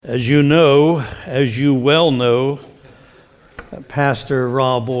As you know, as you well know, Pastor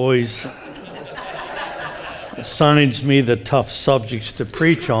Rob always assigns me the tough subjects to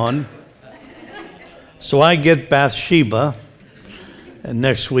preach on. So I get Bathsheba, and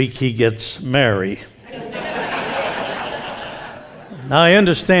next week he gets Mary. Now I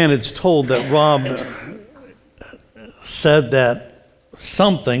understand it's told that Rob said that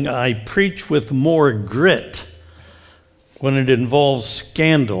I preach with more grit when it involves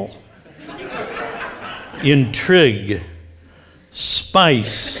scandal, intrigue,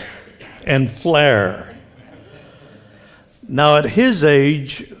 spice, and flair. Now, at his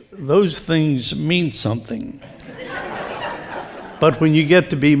age, those things mean something. But when you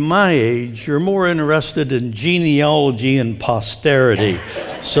get to be my age, you're more interested in genealogy and posterity.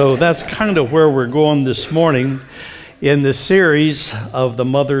 So that's kind of where we're going this morning in the series of the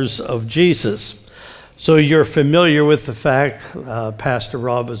Mothers of Jesus. So you're familiar with the fact, Pastor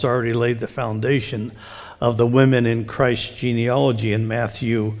Rob has already laid the foundation of the women in Christ's genealogy in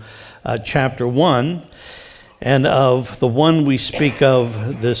Matthew chapter 1. And of the one we speak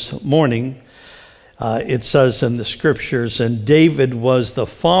of this morning, it says in the scriptures, and David was the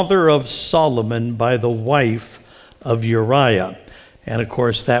father of Solomon by the wife of Uriah. And of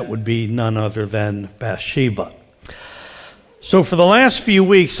course, that would be none other than Bathsheba. So for the last few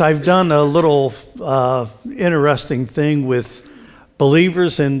weeks, I've done a little interesting thing with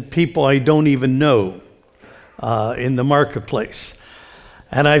believers and people I don't even know in the marketplace.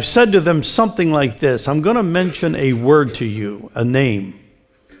 And I've said to them something like this: I'm going to mention a word to you, a name.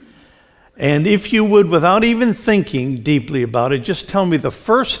 And if you would, without even thinking deeply about it, just tell me the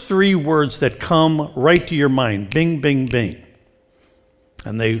first three words that come right to your mind. Bing, bing, bing.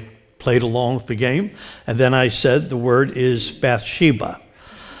 And they played along with the game, and then I said the word is Bathsheba.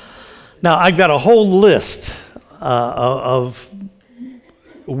 Now, I've got a whole list of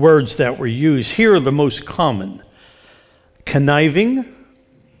words that were used. Here are the most common: conniving,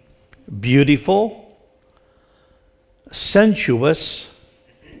 beautiful, sensuous,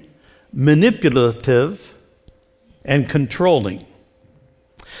 manipulative, and controlling.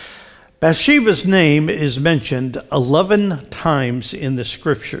 Bathsheba's name is mentioned 11 times in the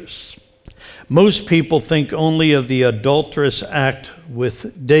scriptures. Most people think only of the adulterous act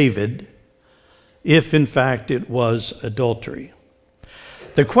with David, if in fact it was adultery.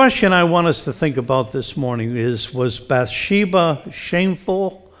 The question I want us to think about this morning is, was Bathsheba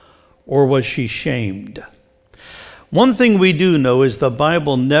shameful or was she shamed? One thing we do know is the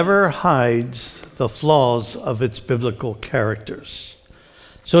Bible never hides the flaws of its biblical characters.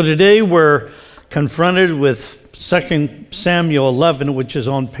 So today we're confronted with 2 Samuel 11, which is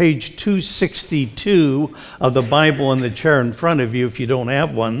on page 262 of the Bible in the chair in front of you. If you don't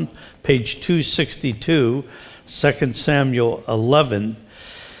have one, page 262, 2 Samuel 11.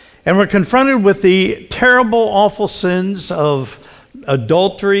 And we're confronted with the terrible, awful sins of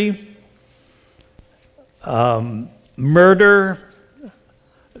adultery, murder,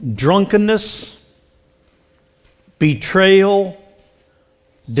 drunkenness, betrayal,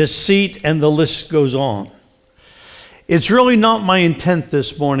 deceit, and the list goes on. It's really not my intent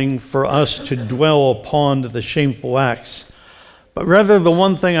this morning for us to dwell upon the shameful acts, but rather the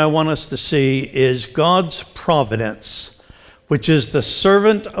one thing I want us to see is God's providence, which is the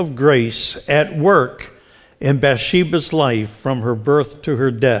servant of grace at work in Bathsheba's life from her birth to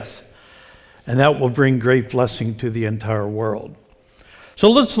her death, and that will bring great blessing to the entire world.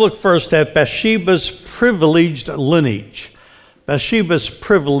 So let's look first at Bathsheba's privileged lineage. Bathsheba's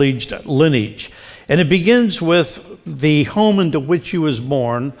privileged lineage. And it begins with the home into which she was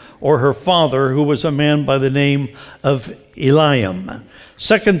born, or her father, who was a man by the name of Eliam.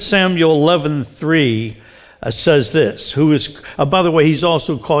 2 Samuel 11:3 says this, who is, by the way, he's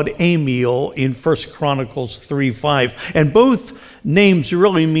also called Amiel in 1 Chronicles 3:5. And both names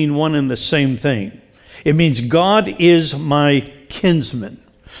really mean one and the same thing. It means God is my kinsman.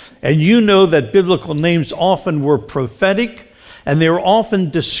 And you know that biblical names often were prophetic, and they were often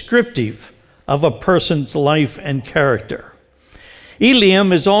descriptive of a person's life and character.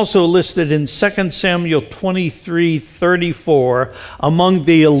 Eliam is also listed in 2 Samuel 23:34 among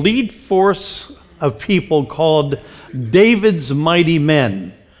the elite force of people called David's mighty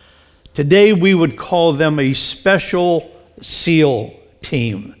men. Today we would call them a special SEAL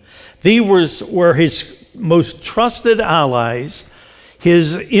team. These were his most trusted allies,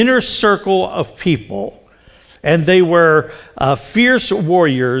 his inner circle of people, and they were fierce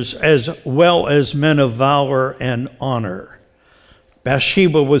warriors as well as men of valor and honor.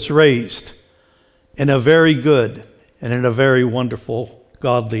 Bathsheba was raised in a very good and in a very wonderful,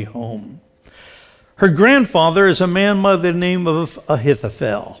 godly home. Her grandfather is a man by the name of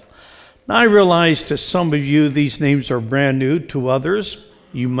Ahithophel. Now, I realize to some of you these names are brand new. To others,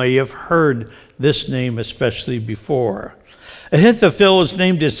 you may have heard this name especially before. Ahithophel is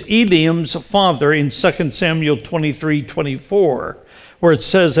named as Eliam's father in 2 Samuel 23:24, where it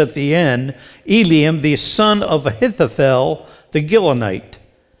says at the end, Eliam, the son of Ahithophel, the Gilonite.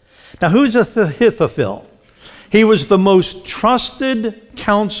 Now, who's Ahithophel? He was the most trusted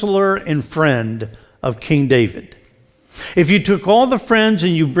counselor and friend of King David. If you took all the friends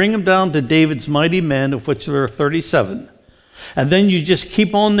and you bring them down to David's mighty men, of which there are 37, and then you just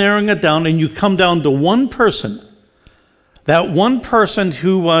keep on narrowing it down and you come down to one person, that one person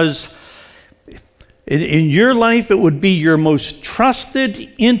who was, in your life, it would be your most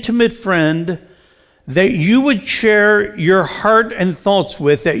trusted, intimate friend that you would share your heart and thoughts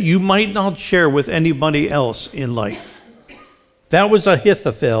with that you might not share with anybody else in life. That was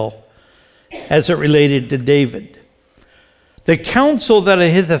Ahithophel as it related to David. The counsel that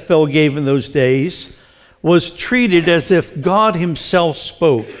Ahithophel gave in those days was treated as if God himself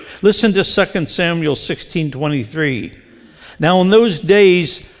spoke. Listen to 2 Samuel 16:23. Now in those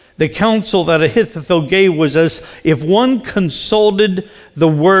days, the counsel that Ahithophel gave was as if one consulted the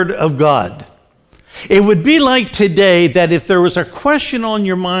word of God. It would be like today that if there was a question on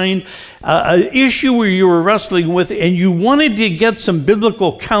your mind, an issue where you were wrestling with, and you wanted to get some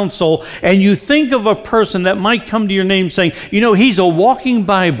biblical counsel, and you think of a person that might come to your name saying, you know, he's a walking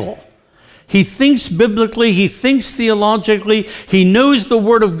Bible. He thinks biblically, he thinks theologically, he knows the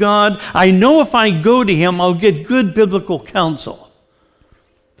Word of God. I know if I go to him, I'll get good biblical counsel.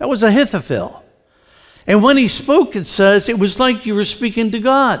 That was Ahithophel. And when he spoke, it says, it was like you were speaking to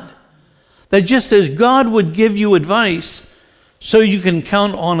God. That just as God would give you advice, so you can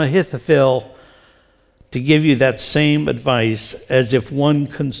count on Ahithophel to give you that same advice as if one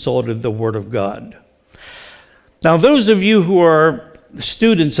consulted the Word of God. Now, those of you who are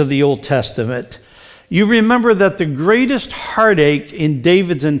students of the Old Testament, you remember that the greatest heartache in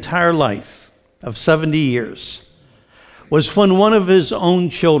David's entire life of 70 years was when one of his own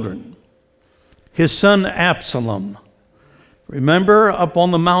children, his son Absalom, remember up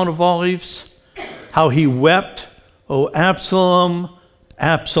on the Mount of Olives, how he wept, "O Absalom,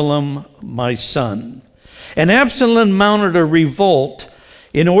 Absalom, my son." And Absalom mounted a revolt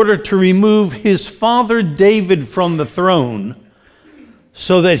in order to remove his father David from the throne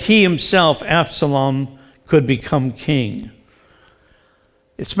so that he himself, Absalom, could become king.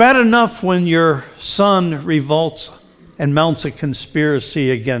 It's bad enough when your son revolts and mounts a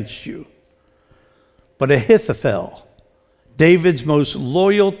conspiracy against you. But Ahithophel, David's most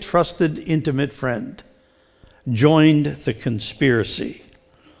loyal, trusted, intimate friend, joined the conspiracy.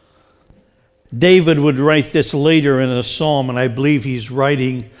 David would write this later in a psalm, and I believe he's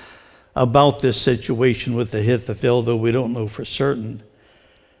writing about this situation with Ahithophel, though we don't know for certain.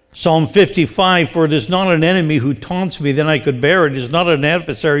 Psalm 55, "For it is not an enemy who taunts me, then I could bear it. It is not an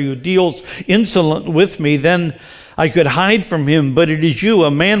adversary who deals insolent with me, then I could hide from him. But it is you,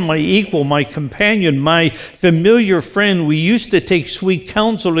 a man my equal, my companion, my familiar friend. We used to take sweet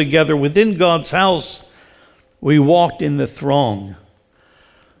counsel together within God's house. We walked in the throng."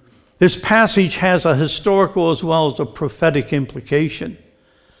 This passage has a historical as well as a prophetic implication.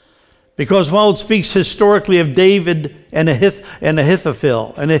 Because while it speaks historically of David and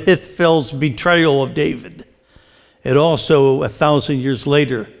Ahithophel, and Ahithophel's betrayal of David, it also, 1,000 years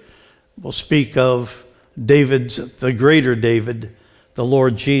later, will speak of the greater David, the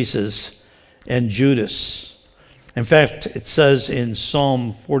Lord Jesus, and Judas. In fact, it says in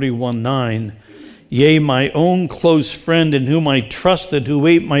Psalm 41:9, "Yea, my own close friend in whom I trusted, who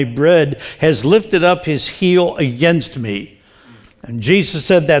ate my bread, has lifted up his heel against me." And Jesus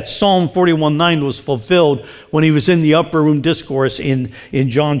said that Psalm 41:9 was fulfilled when he was in the upper room discourse in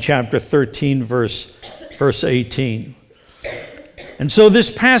John chapter 13, verse 18. And so this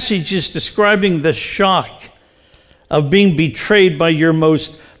passage is describing the shock of being betrayed by your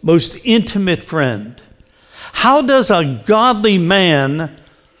most intimate friend. How does a godly man,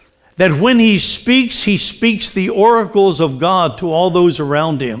 that when he speaks the oracles of God to all those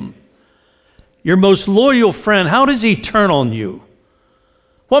around him, your most loyal friend, how does he turn on you?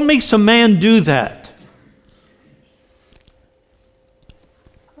 What makes a man do that?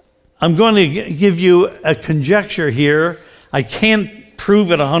 I'm going to give you a conjecture here. I can't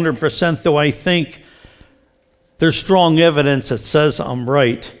prove it 100%, though I think there's strong evidence that says I'm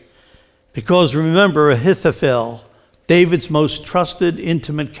right. Because remember, Ahithophel, David's most trusted,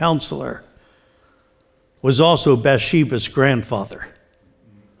 intimate counselor, was also Bathsheba's grandfather.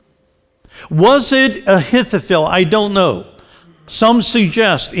 Was it Ahithophel? I don't know. Some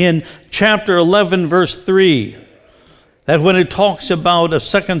suggest in chapter 11, verse 3, that when it talks about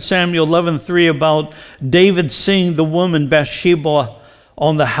 2 Samuel 11:3 about David seeing the woman Bathsheba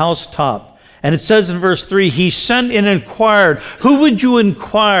on the housetop, and it says in verse 3, he sent and inquired. Who would you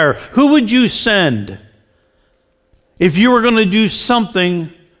inquire? Who would you send if you were going to do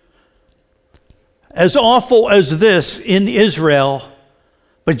something as awful as this in Israel,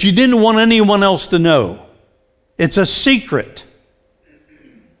 but you didn't want anyone else to know? It's a secret.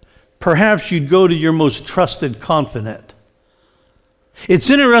 Perhaps you'd go to your most trusted confidant.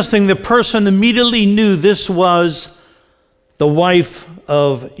 It's interesting, the person immediately knew this was the wife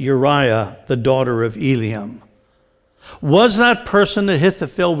of Uriah, the daughter of Eliam. Was that person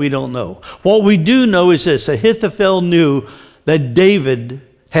Ahithophel? We don't know. What we do know is this: Ahithophel knew that David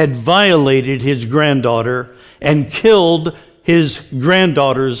had violated his granddaughter and killed his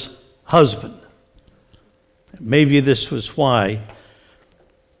granddaughter's husband. Maybe this was why,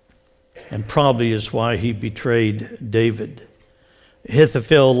 and probably is why, he betrayed David.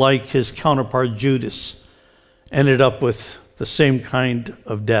 Ahithophel, like his counterpart Judas, ended up with the same kind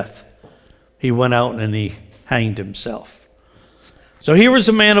of death. He went out and he hanged himself. So here was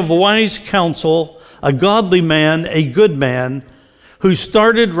a man of wise counsel, a godly man, a good man, who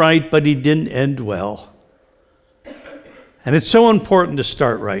started right, but he didn't end well. And it's so important to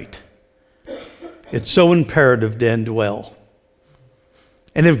start right. It's so imperative to end well.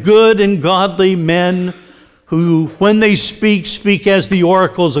 And if good and godly men who, when they speak as the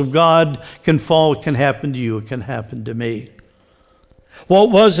oracles of God, can fall, it can happen to you, it can happen to me.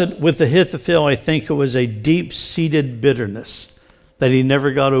 What was it with Ahithophel? I think it was a deep-seated bitterness that he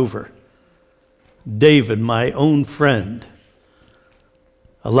never got over. David, my own friend,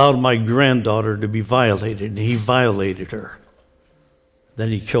 allowed my granddaughter to be violated, and he violated her.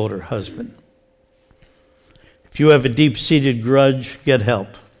 Then he killed her husband. If you have a deep-seated grudge, get help.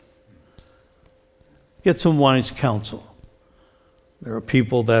 Get some wise counsel. There are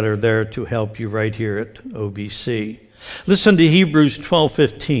people that are there to help you right here at OBC. Listen to Hebrews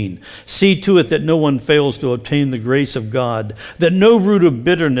 12:15. See to it that no one fails to obtain the grace of God, that no root of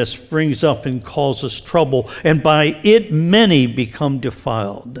bitterness springs up and causes trouble, and by it many become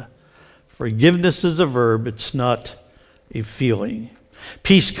defiled. Forgiveness is a verb, it's not a feeling.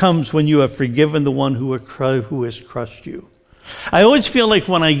 Peace comes when you have forgiven the one who has crushed you. I always feel like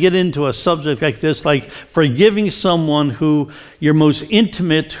when I get into a subject like this, like forgiving someone who you're most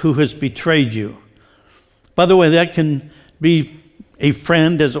intimate who has betrayed you. By the way, that can be a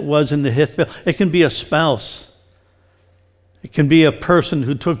friend, as it was in the Ahithophel. It can be a spouse. It can be a person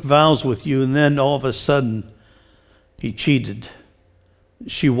who took vows with you and then all of a sudden he cheated.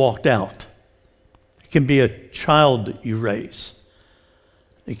 She walked out. It can be a child that you raise.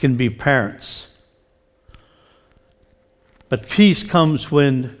 It can be parents. But peace comes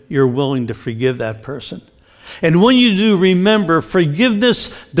when you're willing to forgive that person. And when you do, remember,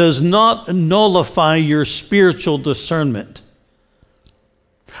 forgiveness does not nullify your spiritual discernment.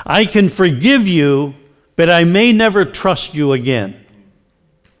 I can forgive you, but I may never trust you again.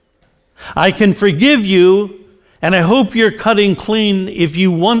 I can forgive you, and I hope you're cutting clean if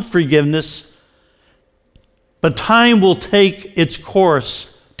you want forgiveness, but time will take its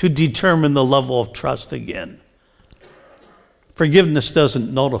course to determine the level of trust again. Forgiveness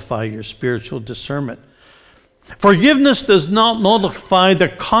doesn't nullify your spiritual discernment. Forgiveness does not nullify the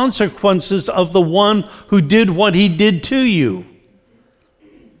consequences of the one who did what he did to you.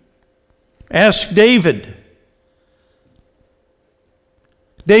 Ask David.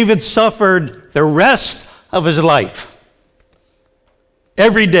 David suffered the rest of his life.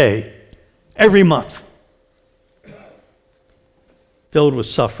 Every day, every month. Filled with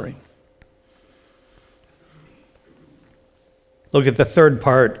suffering. Look at the third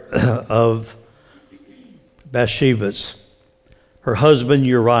part of Bathsheba's, her husband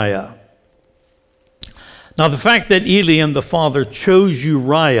Uriah. Now the fact that Eliam, the father, chose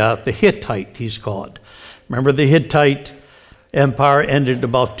Uriah, the Hittite, he's called. Remember, the Hittite empire ended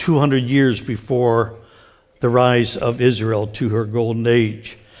about 200 years before the rise of Israel to her golden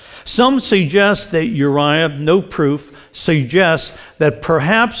age. Some suggest that Uriah, no proof, suggests that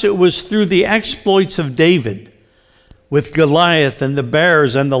perhaps it was through the exploits of David with Goliath and the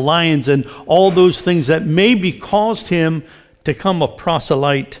bears and the lions and all those things that maybe caused him to become a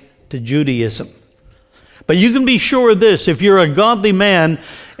proselyte to Judaism. But you can be sure of this: if you're a godly man,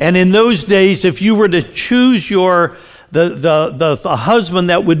 and in those days, if you were to choose the husband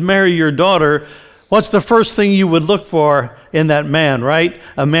that would marry your daughter, what's the first thing you would look for in that man, right?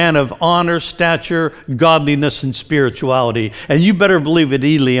 A man of honor, stature, godliness, and spirituality. And you better believe that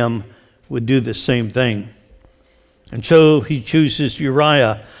Eliam would do the same thing. And so he chooses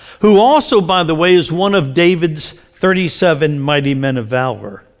Uriah, who also, by the way, is one of David's 37 mighty men of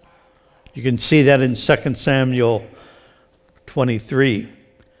valor. You can see that in 2 Samuel 23.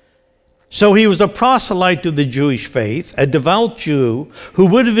 So he was a proselyte to the Jewish faith, a devout Jew who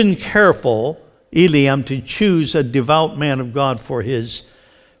would have been careful, Eliam, to choose a devout man of God for his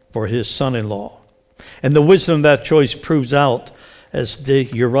son-in-law. And the wisdom of that choice proves out as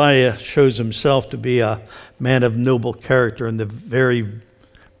Uriah shows himself to be a man of noble character in the very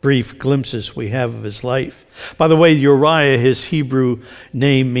brief glimpses we have of his life. By the way, Uriah, his Hebrew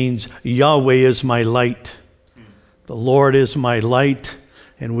name means Yahweh is my light. The Lord is my light.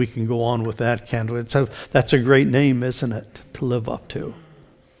 And we can go on with that, can't we? So that's a great name, isn't it, to live up to?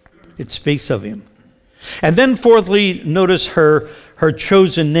 It speaks of him. And then fourthly, notice her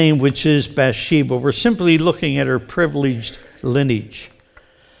chosen name, which is Bathsheba. We're simply looking at her privileged lineage.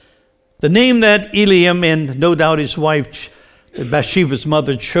 The name that Eliam and no doubt his wife, Bathsheba's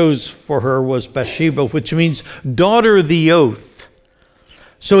mother, chose for her was Bathsheba, which means daughter of the oath.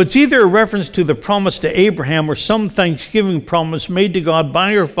 So it's either a reference to the promise to Abraham or some thanksgiving promise made to God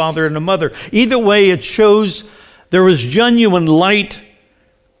by her father and her mother. Either way, it shows there was genuine light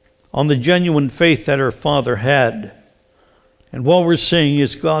on the genuine faith that her father had. And what we're seeing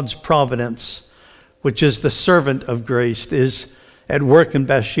is God's providence, which is the servant of grace, is at work in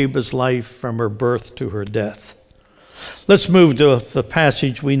Bathsheba's life from her birth to her death. Let's move to the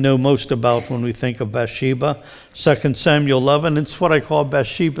passage we know most about when we think of Bathsheba, 2 Samuel 11. It's what I call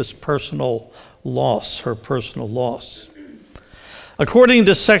Bathsheba's personal loss, her personal loss. According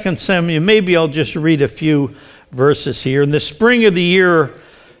to 2 Samuel, maybe I'll just read a few verses here. In the spring of the year,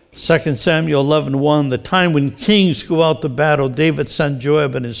 2 Samuel 11:1, the time when kings go out to battle, David sent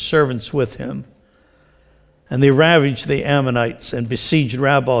Joab and his servants with him. And they ravaged the Ammonites and besieged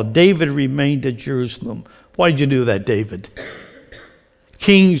Rabbah. David remained at Jerusalem. Why'd you do that, David?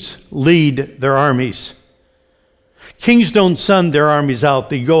 Kings lead their armies. Kings don't send their armies out.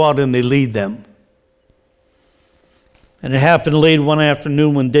 They go out and they lead them. And it happened late one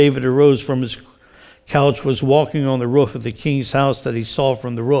afternoon when David arose from his couch, was walking on the roof of the king's house, that he saw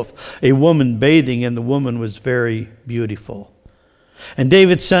from the roof a woman bathing, and the woman was very beautiful. And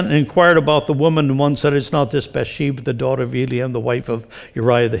David sent and inquired about the woman, and one said, "It's not this Bathsheba, the daughter of Eliam, the wife of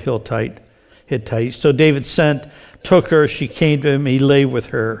Uriah the Hittite." So David took her, she came to him, he lay with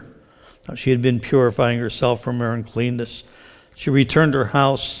her. Now she had been purifying herself from her uncleanness. She returned to her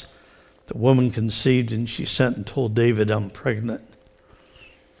house. The woman conceived, and she sent and told David, "I'm pregnant."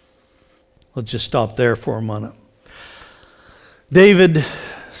 Let's just stop there for a minute. David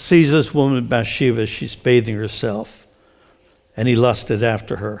sees this woman, Bathsheba, she's bathing herself, and he lusted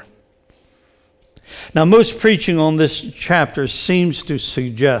after her. Now, most preaching on this chapter seems to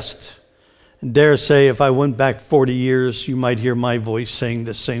suggest, and dare say, if I went back 40 years, you might hear my voice saying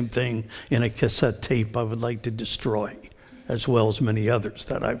the same thing in a cassette tape I would like to destroy, as well as many others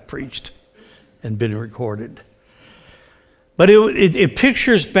that I've preached and been recorded. But it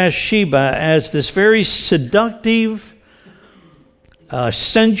pictures Bathsheba as this very seductive,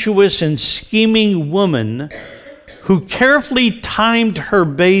 sensuous, and scheming woman who carefully timed her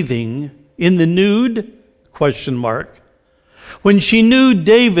bathing in the nude, ? When she knew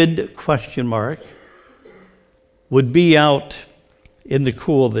David, ? would be out in the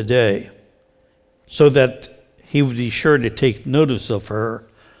cool of the day, so that he would be sure to take notice of her,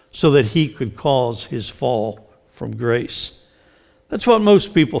 so that he could cause his fall from grace. That's what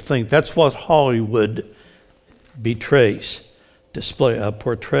most people think. That's what Hollywood portrays.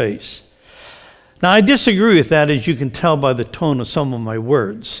 Now, I disagree with that, as you can tell by the tone of some of my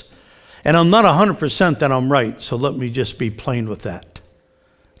words. And I'm not 100% that I'm right, so let me just be plain with that.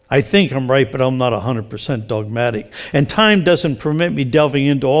 I think I'm right, but I'm not 100% dogmatic. And time doesn't permit me delving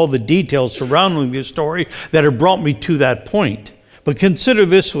into all the details surrounding this story that have brought me to that point. But consider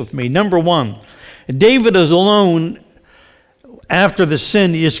this with me. Number one, David is alone after the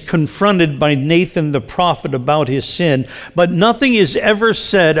sin, is confronted by Nathan the prophet about his sin, but nothing is ever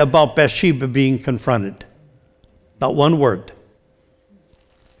said about Bathsheba being confronted. Not one word.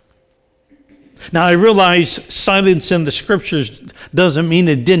 Now, I realize silence in the scriptures doesn't mean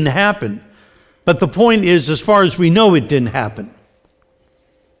it didn't happen, but the point is, as far as we know, it didn't happen.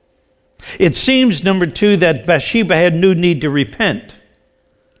 It seems, number two, that Bathsheba had no need to repent.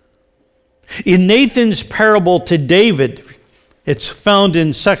 In Nathan's parable to David, it's found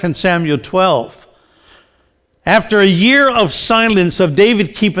in 2 Samuel 12. After a year of silence, of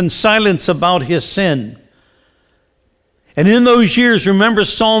David keeping silence about his sin, and in those years, remember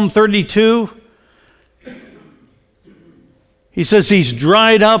Psalm 32? He says he's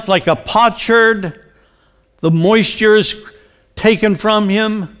dried up like a potsherd, The moisture is taken from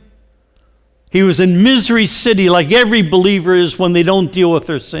him. He was in misery city like every believer is when they don't deal with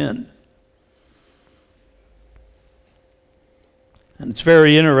their sin. And it's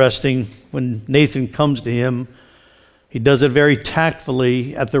very interesting when Nathan comes to him, he does it very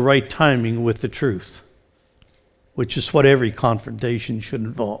tactfully at the right timing with the truth, which is what every confrontation should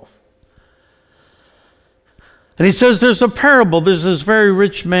involve. And he says there's a parable. There's this very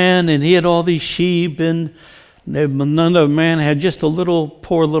rich man, and he had all these sheep, and another man had just a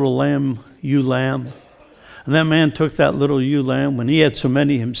poor little lamb, ewe lamb. And that man took that little ewe lamb when he had so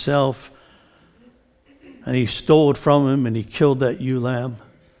many himself, and he stole it from him, and he killed that ewe lamb.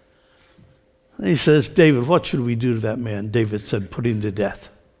 And he says, David, what should we do to that man? David said, put him to death.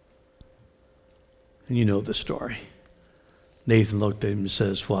 And you know the story. Nathan looked at him and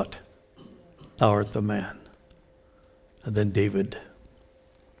says, what? Thou art the man. And then David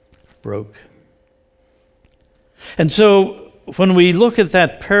broke. And so when we look at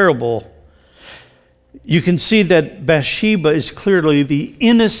that parable, you can see that Bathsheba is clearly the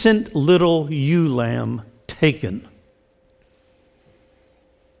innocent little ewe lamb taken,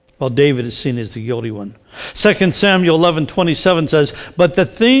 while David is seen as the guilty one. 2 Samuel 11:27 says, but the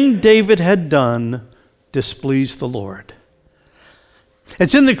thing David had done displeased the Lord.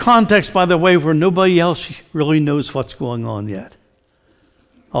 It's in the context, by the way, where nobody else really knows what's going on yet.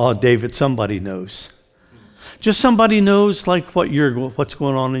 Oh, David, somebody knows. Just somebody knows like what's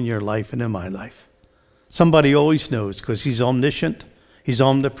going on in your life and in my life. Somebody always knows because he's omniscient, he's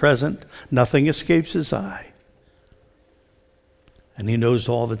omnipresent, nothing escapes his eye. And he knows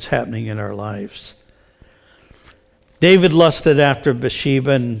all that's happening in our lives. David lusted after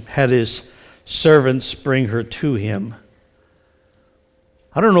Bathsheba and had his servants bring her to him.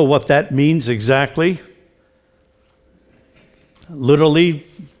 I don't know what that means exactly. Literally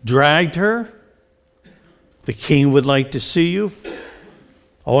dragged her. The king would like to see you.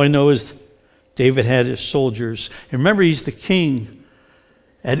 All I know is David had his soldiers. And remember, he's the king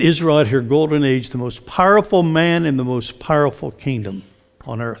at Israel at her golden age, the most powerful man in the most powerful kingdom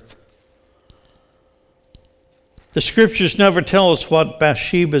on earth. The scriptures never tell us what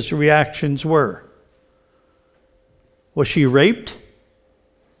Bathsheba's reactions were. Was she raped?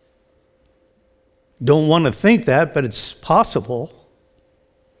 Don't want to think that, but it's possible.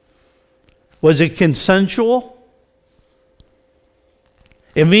 Was it consensual?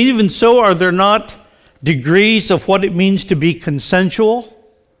 I mean, even so, are there not degrees of what it means to be consensual?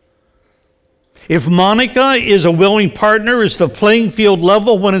 If Monica is a willing partner, is the playing field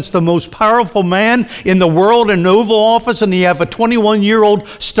level when it's the most powerful man in the world in an Oval Office and you have a 21-year-old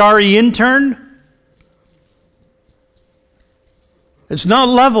starry intern? It's not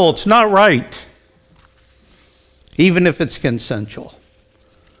level, it's not right, even if it's consensual.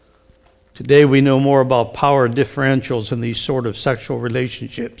 Today we know more about power differentials in these sort of sexual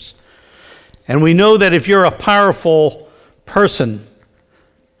relationships. And we know that if you're a powerful person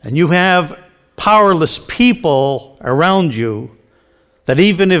and you have powerless people around you, that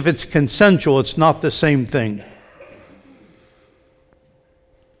even if it's consensual, it's not the same thing.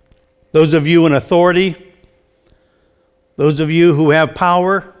 Those of you in authority, those of you who have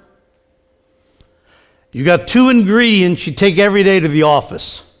power, you got two ingredients you take every day to the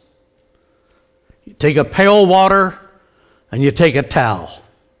office. You take a pail of water and you take a towel.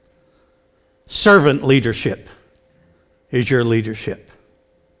 Servant leadership is your leadership.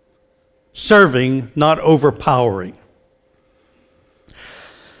 Serving, not overpowering.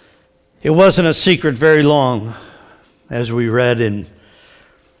 It wasn't a secret very long, as we read in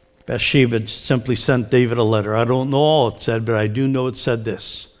Bathsheba simply sent David a letter. I don't know all it said, but I do know it said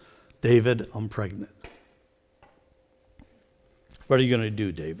this: David, I'm pregnant. What are you going to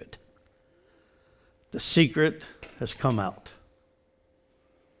do, David? The secret has come out.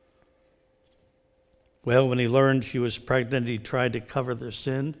 Well, when he learned she was pregnant, he tried to cover their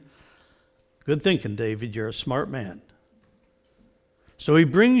sin. Good thinking, David. You're a smart man. So he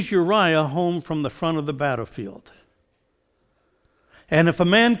brings Uriah home from the front of the battlefield. And if a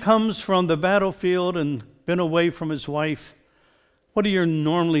man comes from the battlefield and been away from his wife, what are you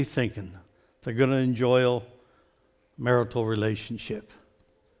normally thinking? They're going to enjoy a marital relationship.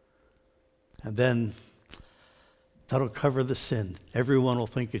 And then that'll cover the sin. Everyone will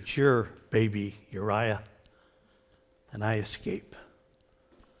think it's your baby, Uriah, and I escape.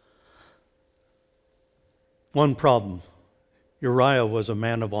 One problem: Uriah was a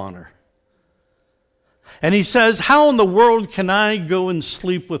man of honor. And he says, how in the world can I go and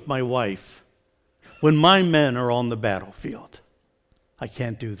sleep with my wife when my men are on the battlefield? I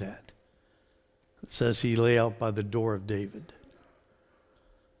can't do that. It says he lay out by the door of David.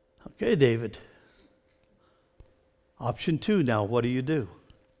 Okay, David, Option 2 now, what do?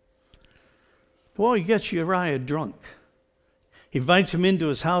 Well, he gets Uriah drunk. He invites him into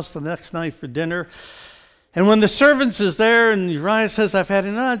his house the next night for dinner. And when the servants is there and Uriah says, I've had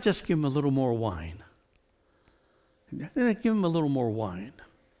enough, just give him a little more wine. Give him a little more wine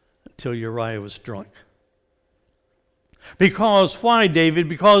until Uriah was drunk. Because, why, David?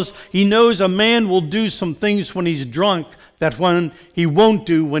 Because he knows a man will do some things when he's drunk that one he won't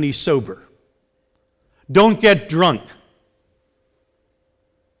do when he's sober. Don't get drunk.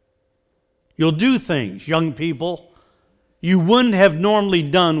 You'll do things, young people, you wouldn't have normally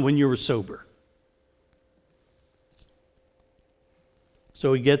done when you were sober.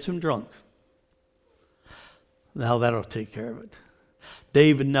 So he gets him drunk. Now that'll take care of it.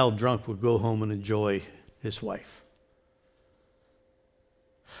 David, now drunk, will go home and enjoy his wife.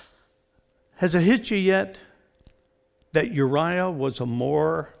 Has it hit you yet that Uriah was a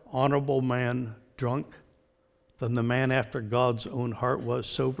more honorable man drunk than the man after God's own heart was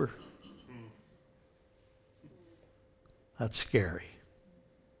sober? That's scary.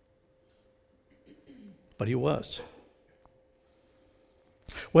 But he was.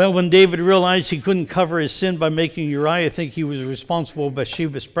 Well, when David realized he couldn't cover his sin by making Uriah think he was responsible for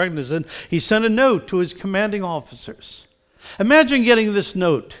Bathsheba's pregnancy, he sent a note to his commanding officers. Imagine getting this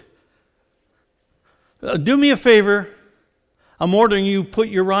note. Do me a favor. I'm ordering you put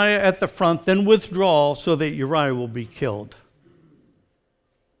Uriah at the front, then withdraw so that Uriah will be killed.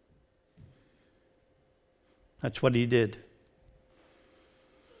 That's what he did.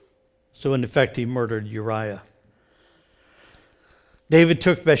 So in effect, he murdered Uriah. David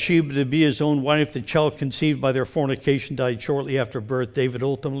took Bathsheba to be his own wife. The child conceived by their fornication died shortly after birth. David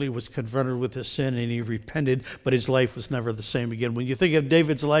ultimately was confronted with his sin and he repented, but his life was never the same again. When you think of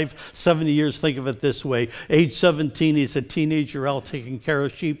David's life, 70 years, think of it this way. Age 17, he's a teenager out taking care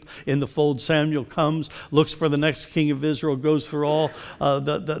of sheep in the fold. Samuel comes, looks for the next king of Israel, goes through all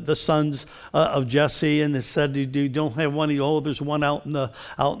the sons of Jesse, and has said, you don't have one. Oh, there's one out in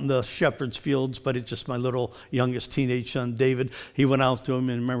the shepherd's fields, but it's just my little youngest teenage son, David. He went out to him,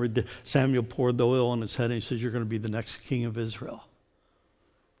 and remember, Samuel poured the oil on his head, and he says, you're going to be the next king of Israel.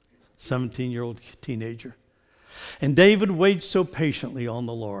 17-year-old teenager. And David waits so patiently on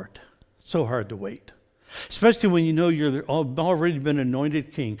the Lord. So hard to wait. Especially when you know you're already been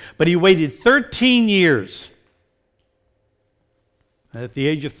anointed king. But he waited 13 years. And at the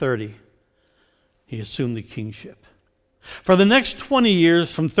age of 30, he assumed the kingship. For the next 20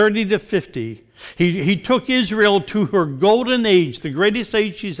 years, from 30 to 50, he took Israel to her golden age, the greatest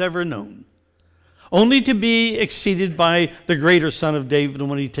age she's ever known, only to be exceeded by the greater son of David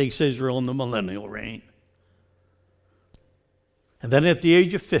when he takes Israel in the millennial reign. And then at the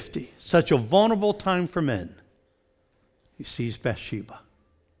age of 50, such a vulnerable time for men, he sees Bathsheba.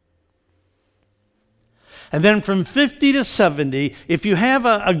 And then from 50 to 70, if you have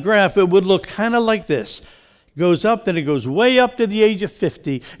a graph, it would look kind of like this. It goes up, then it goes way up to the age of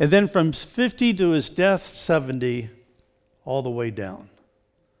 50, and then from 50 to his death, 70, all the way down.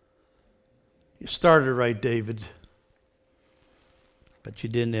 You started right, David, but you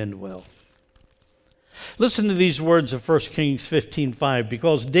didn't end well. Listen to these words of 1 Kings 15:5.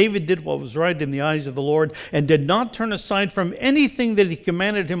 Because David did what was right in the eyes of the Lord and did not turn aside from anything that he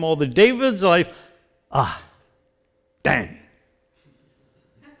commanded him all the days of his life. Dang.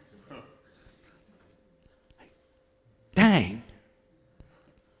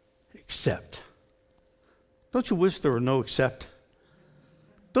 Except. Don't you wish there were no except?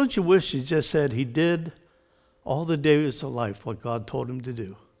 Don't you wish he just said he did all the days of life what God told him to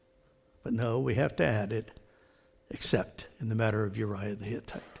do? But no, we have to add it, except in the matter of Uriah the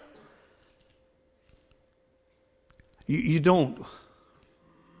Hittite. You don't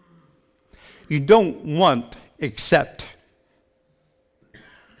want except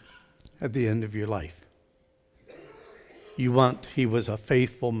at the end of your life. You want, he was a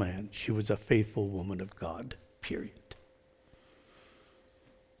faithful man. She was a faithful woman of God, period.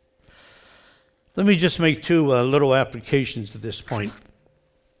 Let me just make two little applications to this point.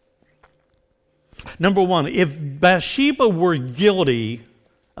 Number one, if Bathsheba were guilty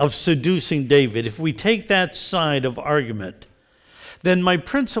of seducing David, if we take that side of argument, then my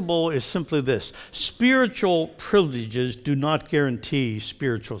principle is simply this: spiritual privileges do not guarantee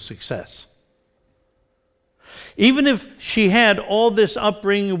spiritual success. Even if she had all this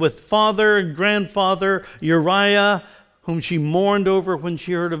upbringing with father and grandfather, Uriah, whom she mourned over when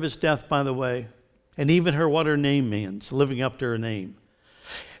she heard of his death, by the way, and even what her name means, living up to her name.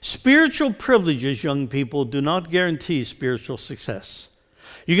 Spiritual privileges, young people, do not guarantee spiritual success.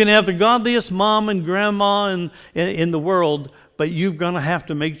 You can have the godliest mom and grandma in the world, but you're going to have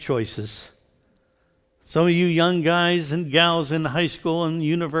to make choices. Some of you young guys and gals in high school and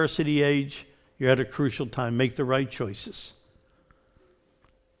university age, you're at a crucial time. Make the right choices.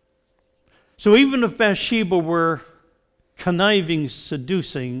 So even if Bathsheba were conniving,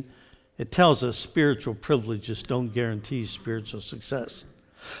 seducing, it tells us spiritual privileges don't guarantee spiritual success.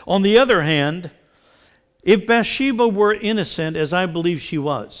 On the other hand, if Bathsheba were innocent, as I believe she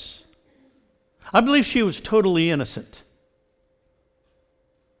was, I believe she was totally innocent.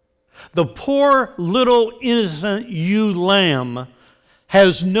 The poor little innocent ewe lamb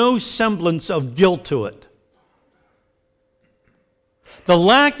has no semblance of guilt to it. The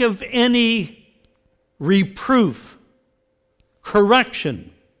lack of any reproof,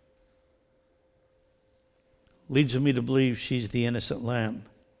 correction, leads me to believe she's the innocent lamb.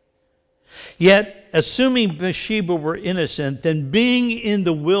 Yet, assuming Bathsheba were innocent, then being in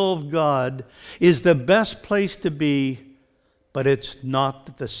the will of God is the best place to be, but it's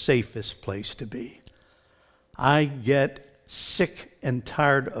not the safest place to be. I get sick and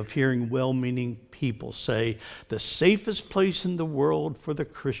tired of hearing well-meaning people say the safest place in the world for the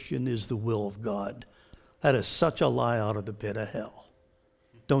Christian is the will of God. That is such a lie out of the pit of hell.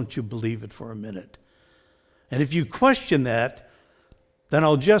 Don't you believe it for a minute. And if you question that, then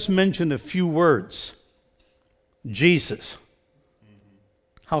I'll just mention a few words. Jesus.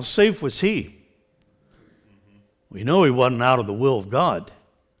 How safe was he? We know he wasn't out of the will of God.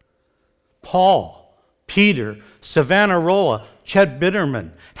 Paul, Peter, Savonarola, Chet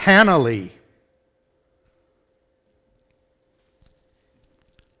Bitterman, Hannah Lee.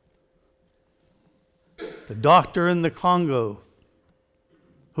 The doctor in the Congo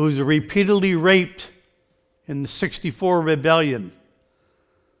who was repeatedly raped in the 64 rebellion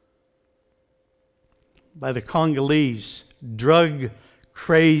by the Congolese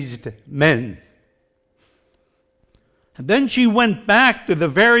drug-crazed men. And then she went back to the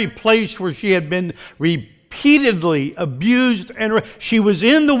very place where she had been repeatedly abused, and she was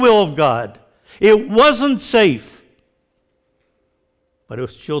in the will of God. It wasn't safe, but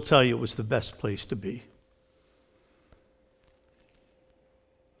she'll tell you it was the best place to be.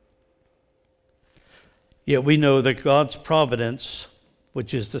 Yet we know that God's providence,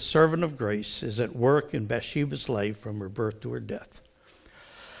 which is the servant of grace, is at work in Bathsheba's life from her birth to her death.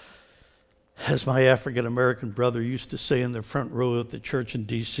 As my African-American brother used to say in the front row at the church in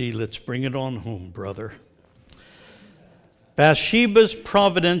D.C., let's bring it on home, brother. Bathsheba's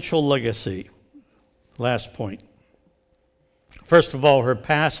providential legacy. Last point. First of all, her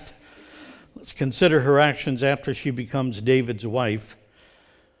past. Let's consider her actions after she becomes David's wife.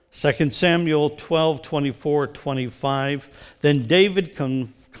 2 Samuel 12:24-25. Then David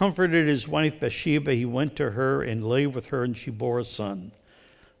comforted his wife Bathsheba. He went to her and lay with her, and she bore a son.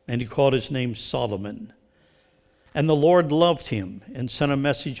 And he called his name Solomon. And the Lord loved him and sent a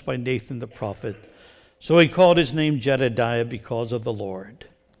message by Nathan the prophet. So he called his name Jedediah because of the Lord.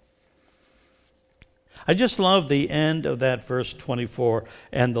 I just love the end of that verse 24.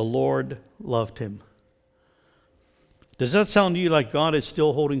 And the Lord loved him. Does that sound to you like God is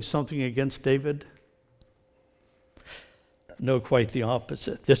still holding something against David? No, quite the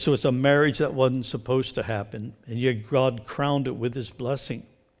opposite. This was a marriage that wasn't supposed to happen, and yet God crowned it with his blessing.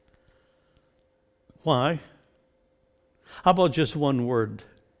 Why? How about just one word?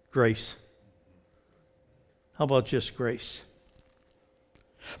 Grace. How about just grace?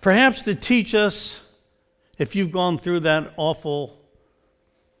 Perhaps to teach us, if you've gone through that awful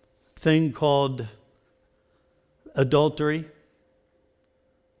thing called adultery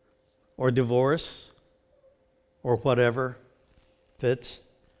or divorce or whatever fits,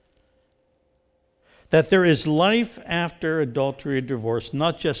 that there is life after adultery or divorce,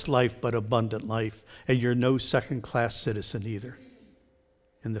 not just life but abundant life, and you're no second-class citizen either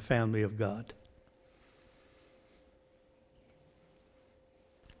in the family of God.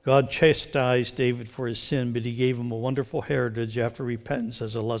 God chastised David for his sin, but he gave him a wonderful heritage after repentance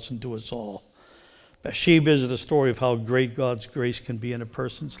as a lesson to us all. Bathsheba is the story of how great God's grace can be in a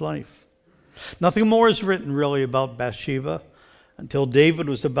person's life. Nothing more is written really about Bathsheba until David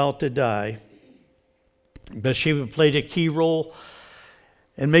was about to die. Bathsheba played a key role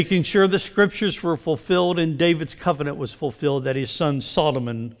in making sure the scriptures were fulfilled and David's covenant was fulfilled, that his son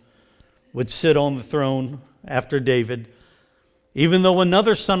Solomon would sit on the throne after David, even though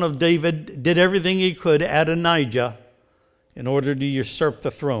another son of David did everything he could, Adonijah, in order to usurp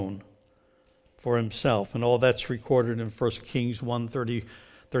the throne for himself. And all that's recorded in 1 Kings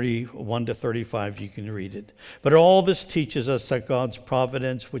 1:31-35. You can read it. But all this teaches us that God's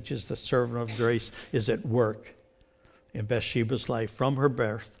providence, which is the servant of grace, is at work in Bathsheba's life from her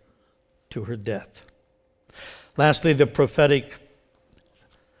birth to her death. Lastly, the prophetic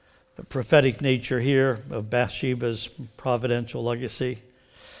the prophetic nature here of Bathsheba's providential legacy.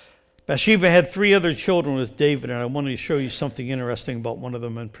 Bathsheba had 3 other children with David, and I wanted to show you something interesting about one of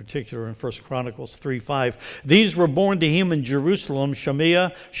them in particular in 1 Chronicles 3:5. These were born to him in Jerusalem: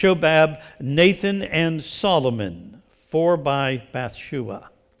 Shemiah, Shobab, Nathan, and Solomon, 4 by Bathsheba,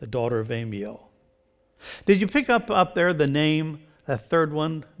 the daughter of Amiel. Did you pick up there the name, that third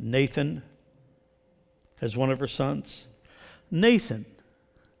one, Nathan, as one of her sons? Nathan.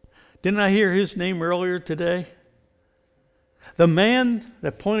 Didn't I hear his name earlier today? The man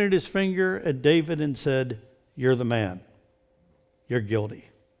that pointed his finger at David and said, "You're the man. You're guilty."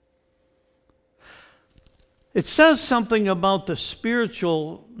 It says something about the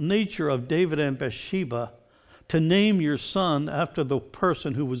spiritual nature of David and Bathsheba to name your son after the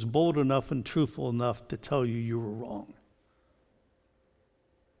person who was bold enough and truthful enough to tell you you were wrong.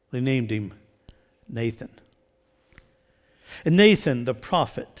 They named him Nathan. And Nathan, the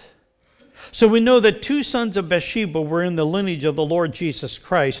prophet. So we know that 2 sons of Bathsheba were in the lineage of the Lord Jesus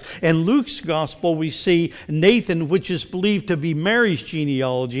Christ. In Luke's gospel, we see Nathan, which is believed to be Mary's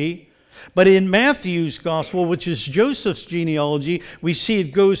genealogy. But in Matthew's gospel, which is Joseph's genealogy, we see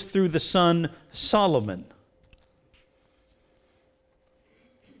it goes through the son Solomon.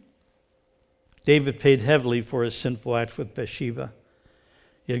 David paid heavily for his sinful act with Bathsheba.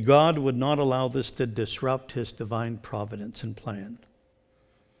 Yet God would not allow this to disrupt his divine providence and plan.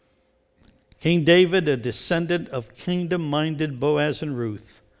 King David, a descendant of kingdom-minded Boaz and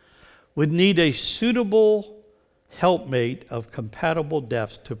Ruth, would need a suitable helpmate of compatible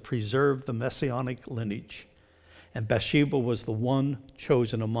depths to preserve the messianic lineage. And Bathsheba was the one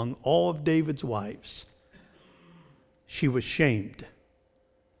chosen among all of David's wives. She was shamed.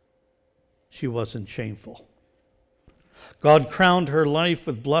 She wasn't shameful. God crowned her life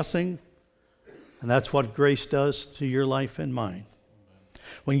with blessing, and that's what grace does to your life and mine.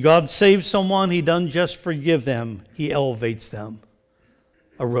 When God saves someone, he doesn't just forgive them, he elevates them.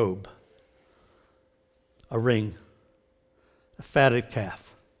 A robe, a ring, a fatted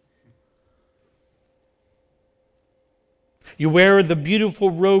calf. You wear the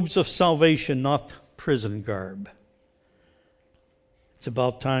beautiful robes of salvation, not prison garb. It's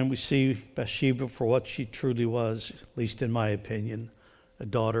about time we see Bathsheba for what she truly was, at least in my opinion, a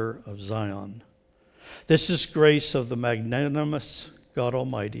daughter of Zion. This is grace of the magnanimous God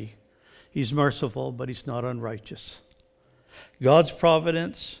Almighty. He's merciful, but he's not unrighteous. God's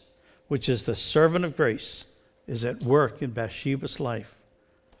providence, which is the servant of grace, is at work in Bathsheba's life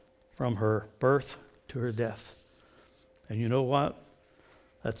from her birth to her death. And you know what?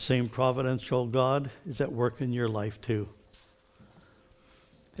 That same providential God is at work in your life too.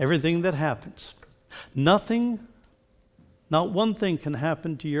 Everything that happens, nothing, not one thing can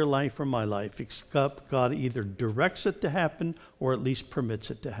happen to your life or my life except God either directs it to happen or at least permits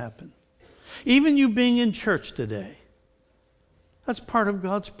it to happen. Even you being in church today, that's part of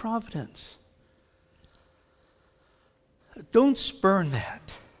God's providence. Don't spurn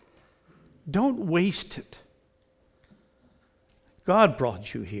that. Don't waste it. God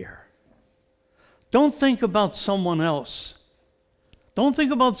brought you here. Don't think about someone else. Don't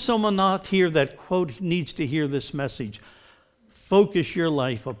think about someone not here that, quote, needs to hear this message. Focus your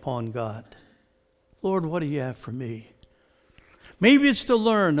life upon God. Lord, what do you have for me? Maybe it's to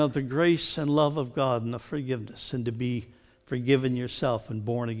learn of the grace and love of God and the forgiveness and to be forgiven yourself and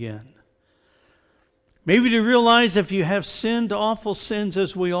born again. Maybe to realize if you have sinned awful sins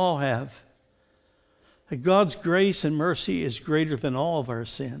as we all have, that God's grace and mercy is greater than all of our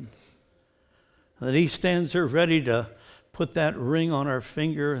sin. That he stands there ready to put that ring on our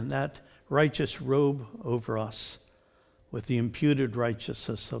finger and that righteous robe over us with the imputed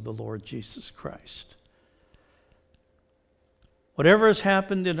righteousness of the Lord Jesus Christ. Whatever has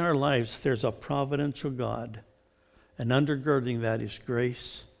happened in our lives, there's a providential God. And undergirding that is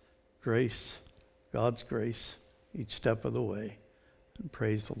grace, grace, God's grace, each step of the way. And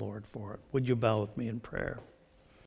praise the Lord for it. Would you bow with me in prayer?